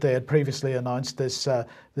fact that they had previously announced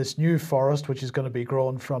this new forest, which is going to be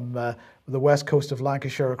grown from the west coast of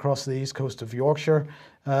Lancashire across the east coast of Yorkshire.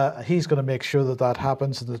 He's going to make sure that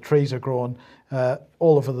happens, and the trees are growing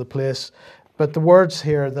all over the place. But the words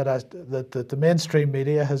here that the mainstream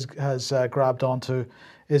media has grabbed onto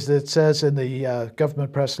is that it says in the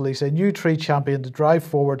government press release, a new tree champion to drive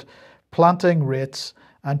forward planting rates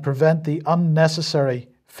and prevent the unnecessary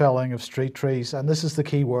felling of street trees. And this is the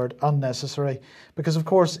key word, unnecessary, because of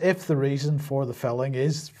course if the reason for the felling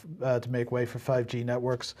is to make way for 5G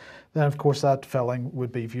networks, then of course that felling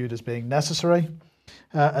would be viewed as being necessary,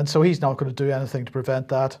 and so he's not going to do anything to prevent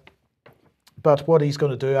that. But what he's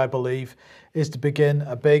going to do, I believe, is to begin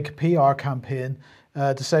a big PR campaign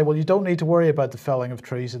to say, well, you don't need to worry about the felling of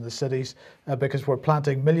trees in the cities because we're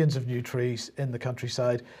planting millions of new trees in the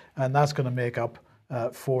countryside, and that's going to make up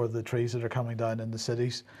for the trees that are coming down in the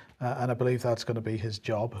cities, and I believe that's going to be his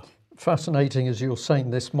job. Fascinating as you're saying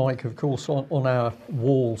this, Mike. Of course, on our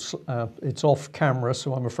walls, it's off camera,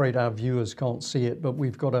 so I'm afraid our viewers can't see it, but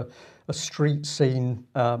we've got a street scene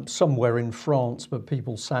somewhere in France, but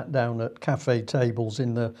people sat down at cafe tables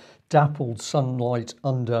in the dappled sunlight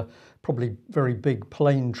under probably very big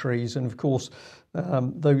plane trees, and of course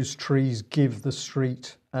those trees give the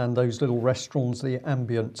street and those little restaurants the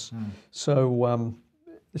ambience. So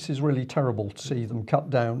This is really terrible to see them cut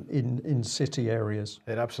down in city areas.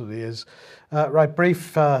 It absolutely is. Right,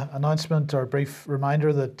 brief announcement or brief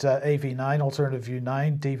reminder that AV9, Alternative View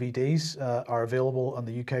 9 DVDs are available on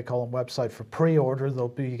the UK Column website for pre-order. They'll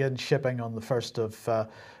begin shipping on the 1st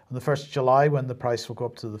of July, when the price will go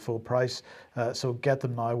up to the full price. So get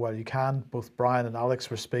them now while you can. Both Brian and Alex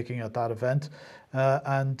were speaking at that event,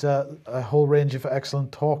 and a whole range of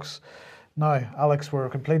excellent talks. Now, Alex, we're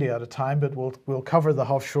completely out of time, but we'll cover the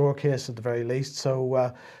Hofstra case at the very least.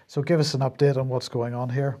 So give us an update on what's going on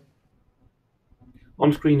here.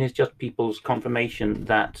 On screen is just people's confirmation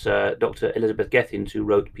that Dr. Elizabeth Gethins, who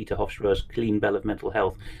wrote Peter Hofstra's Clean Bill of Mental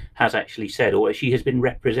Health, has actually said, or she has been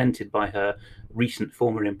represented by her recent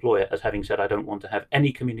former employer as having said, I don't want to have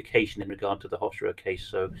any communication in regard to the Hofstra case.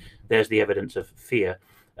 So there's the evidence of fear.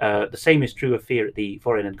 The same is true of fear at the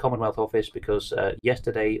Foreign and Commonwealth Office, because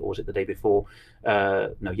yesterday, or was it the day before?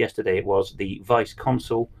 No, yesterday it was, the Vice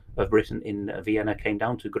Consul of Britain in Vienna came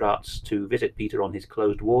down to Graz to visit Peter on his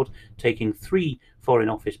closed ward, taking 3 Foreign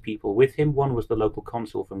Office people with him. One was the local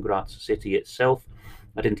consul from Graz city itself.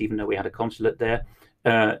 I didn't even know we had a consulate there.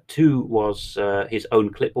 2 was his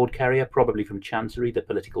own clipboard carrier, probably from Chancery, the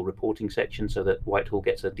political reporting section, so that Whitehall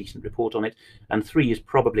gets a decent report on it. And 3 is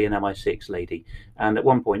probably an MI6 lady. And at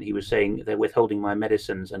one point he was saying they're withholding my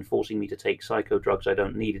medicines and forcing me to take psycho drugs I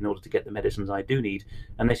don't need in order to get the medicines I do need.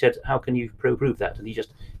 And they said, how can you prove that? And he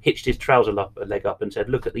just hitched his trouser leg up and said,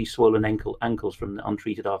 look at these swollen ankles from the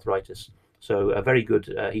untreated arthritis. So very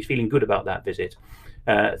good. He's feeling good about that visit.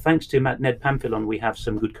 Thanks to Ned Pamphilon, we have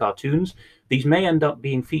some good cartoons. These may end up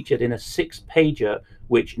being featured in a 6-pager,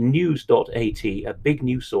 which News.at, a big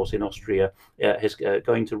news source in Austria, is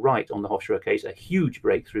going to write on the Hofstra case. A huge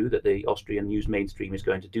breakthrough that the Austrian news mainstream is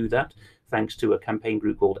going to do that, thanks to a campaign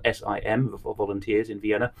group called SIM for volunteers in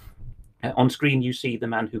Vienna. On screen, you see the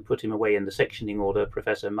man who put him away in the sectioning order,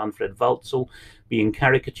 Professor Manfred Walzel, being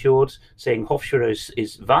caricatured, saying Hofstra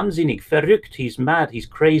is wahnsinnig, verrückt, he's mad, he's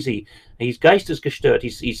crazy, he's geistesgestört,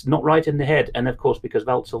 he's not right in the head. And of course, because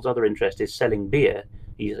Walzel's other interest is selling beer,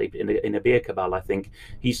 he's in a beer cabal, I think,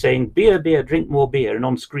 he's saying, beer, drink more beer. And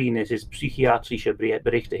on screen is his psychiatrische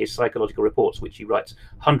Berichte, his psychological reports, which he writes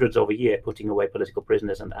hundreds of a year, putting away political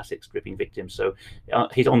prisoners and acid-stripping victims. So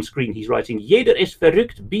he's on screen, he's writing, jeder ist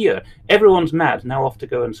verrückt, beer. Everyone's mad, now off to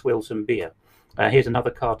go and swill some beer. Here's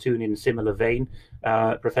another cartoon in similar vein.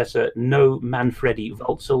 Professor No Manfredi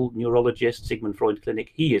Walzel, neurologist, Sigmund Freud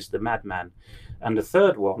Clinic. He is the madman. And the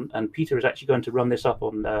third one, and Peter is actually going to run this up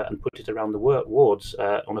on and put it around the wards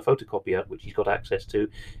on a photocopier, which he's got access to,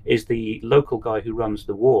 is the local guy who runs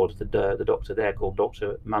the ward, the doctor there called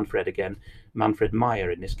Dr. Manfred again, Manfred Meyer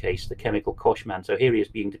in this case, the chemical kosh man. So here he is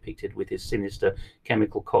being depicted with his sinister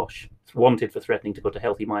chemical kosh, wanted for threatening to put a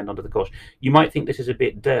healthy mind under the kosh. You might think this is a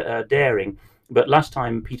bit daring, but last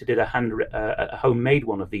time Peter did a homemade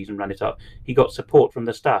one of these and ran it up, he got support from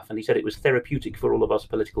the staff, and he said it was therapeutic for all of us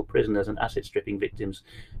political prisoners and acid stripping victims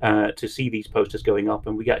to see these posters going up.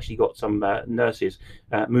 And we actually got some nurses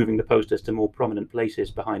moving the posters to more prominent places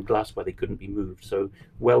behind glass where they couldn't be moved. So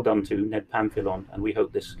well done to Ned Pamphilon, and we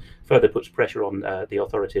hope this further puts pressure on the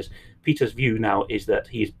authorities. Peter's view now is that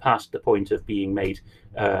he's past the point of being made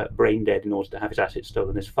brain dead in order to have his assets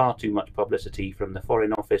stolen. There's far too much publicity from the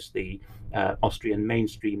Foreign Office, the Austrian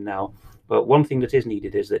mainstream now. But one thing that is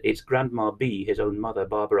needed is that it's Grandma B, his own mother,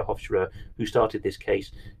 Barbara Hofstra, who started this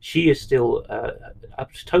case. She is still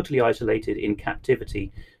totally isolated in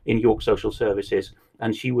captivity in York Social Services,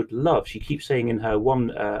 and she would love, she keeps saying in her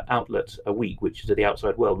one outlet a week, which is to the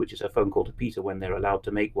outside world, which is her phone call to Peter when they're allowed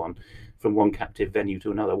to make one from one captive venue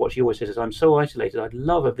to another. What she always says is, I'm so isolated, I'd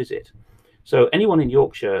love a visit. So anyone in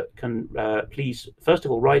Yorkshire can please, first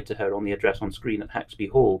of all, write to her on the address on screen at Haxby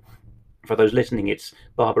Hall. For those listening, it's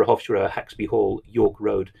Barbara Hofstra, Haxby Hall, York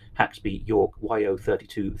Road, Haxby, York,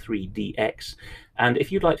 YO32 3DX. And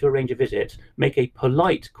if you'd like to arrange a visit, make a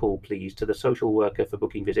polite call, please, to the social worker for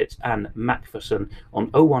booking visits, Anne Macpherson,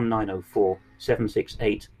 on 01904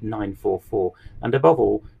 768 944. And above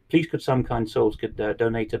all, please could some kind souls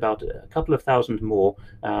donate about a couple of thousand more,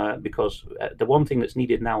 because the one thing that's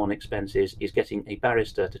needed now on expenses is getting a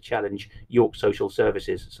barrister to challenge York Social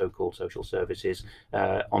Services, so-called social services,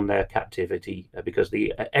 on their captivity, because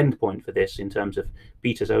the end point for this, in terms of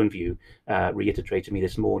Peter's own view, reiterated to me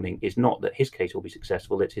this morning, is not that his case will be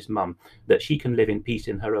successful, it's his mum, that she can live in peace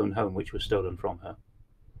in her own home, which was stolen from her.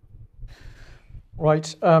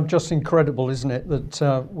 Right, just incredible, isn't it,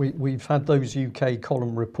 that we've had those UK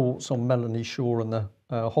column reports on Melanie Shaw and the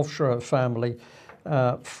Hofstra family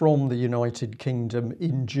from the United Kingdom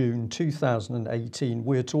in June 2018.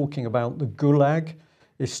 We're talking about the Gulag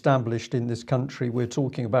established in this country. We're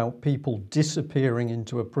talking about people disappearing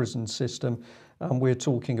into a prison system, and we're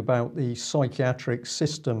talking about the psychiatric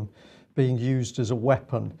system being used as a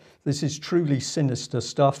weapon. This is truly sinister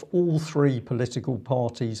stuff. All three political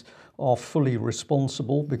parties are fully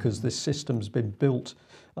responsible because this system's been built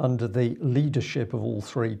under the leadership of all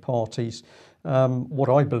three parties. What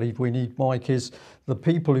I believe we need, Mike, is the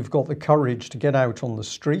people who've got the courage to get out on the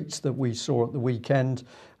streets that we saw at the weekend.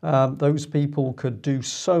 Those people could do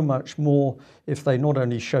so much more if they not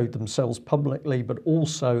only showed themselves publicly, but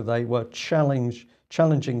also they were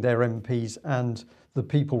challenging their MPs and the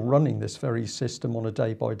people running this very system on a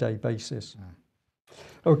day-by-day basis.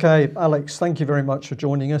 Okay, Alex, thank you very much for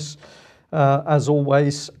joining us, as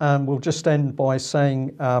always. And we'll just end by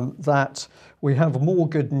saying that we have more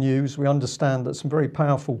good news. We understand that some very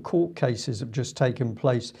powerful court cases have just taken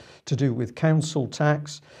place to do with council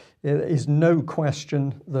tax. There is no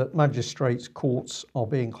question that magistrates' courts are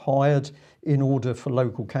being hired in order for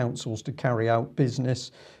local councils to carry out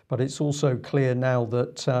business. But it's also clear now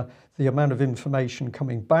that the amount of information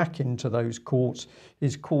coming back into those courts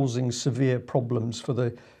is causing severe problems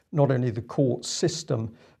for not only the court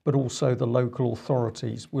system, but also the local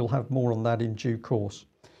authorities. We'll have more on that in due course.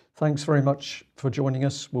 Thanks very much for joining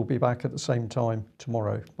us. We'll be back at the same time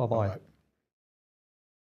tomorrow. Bye-bye.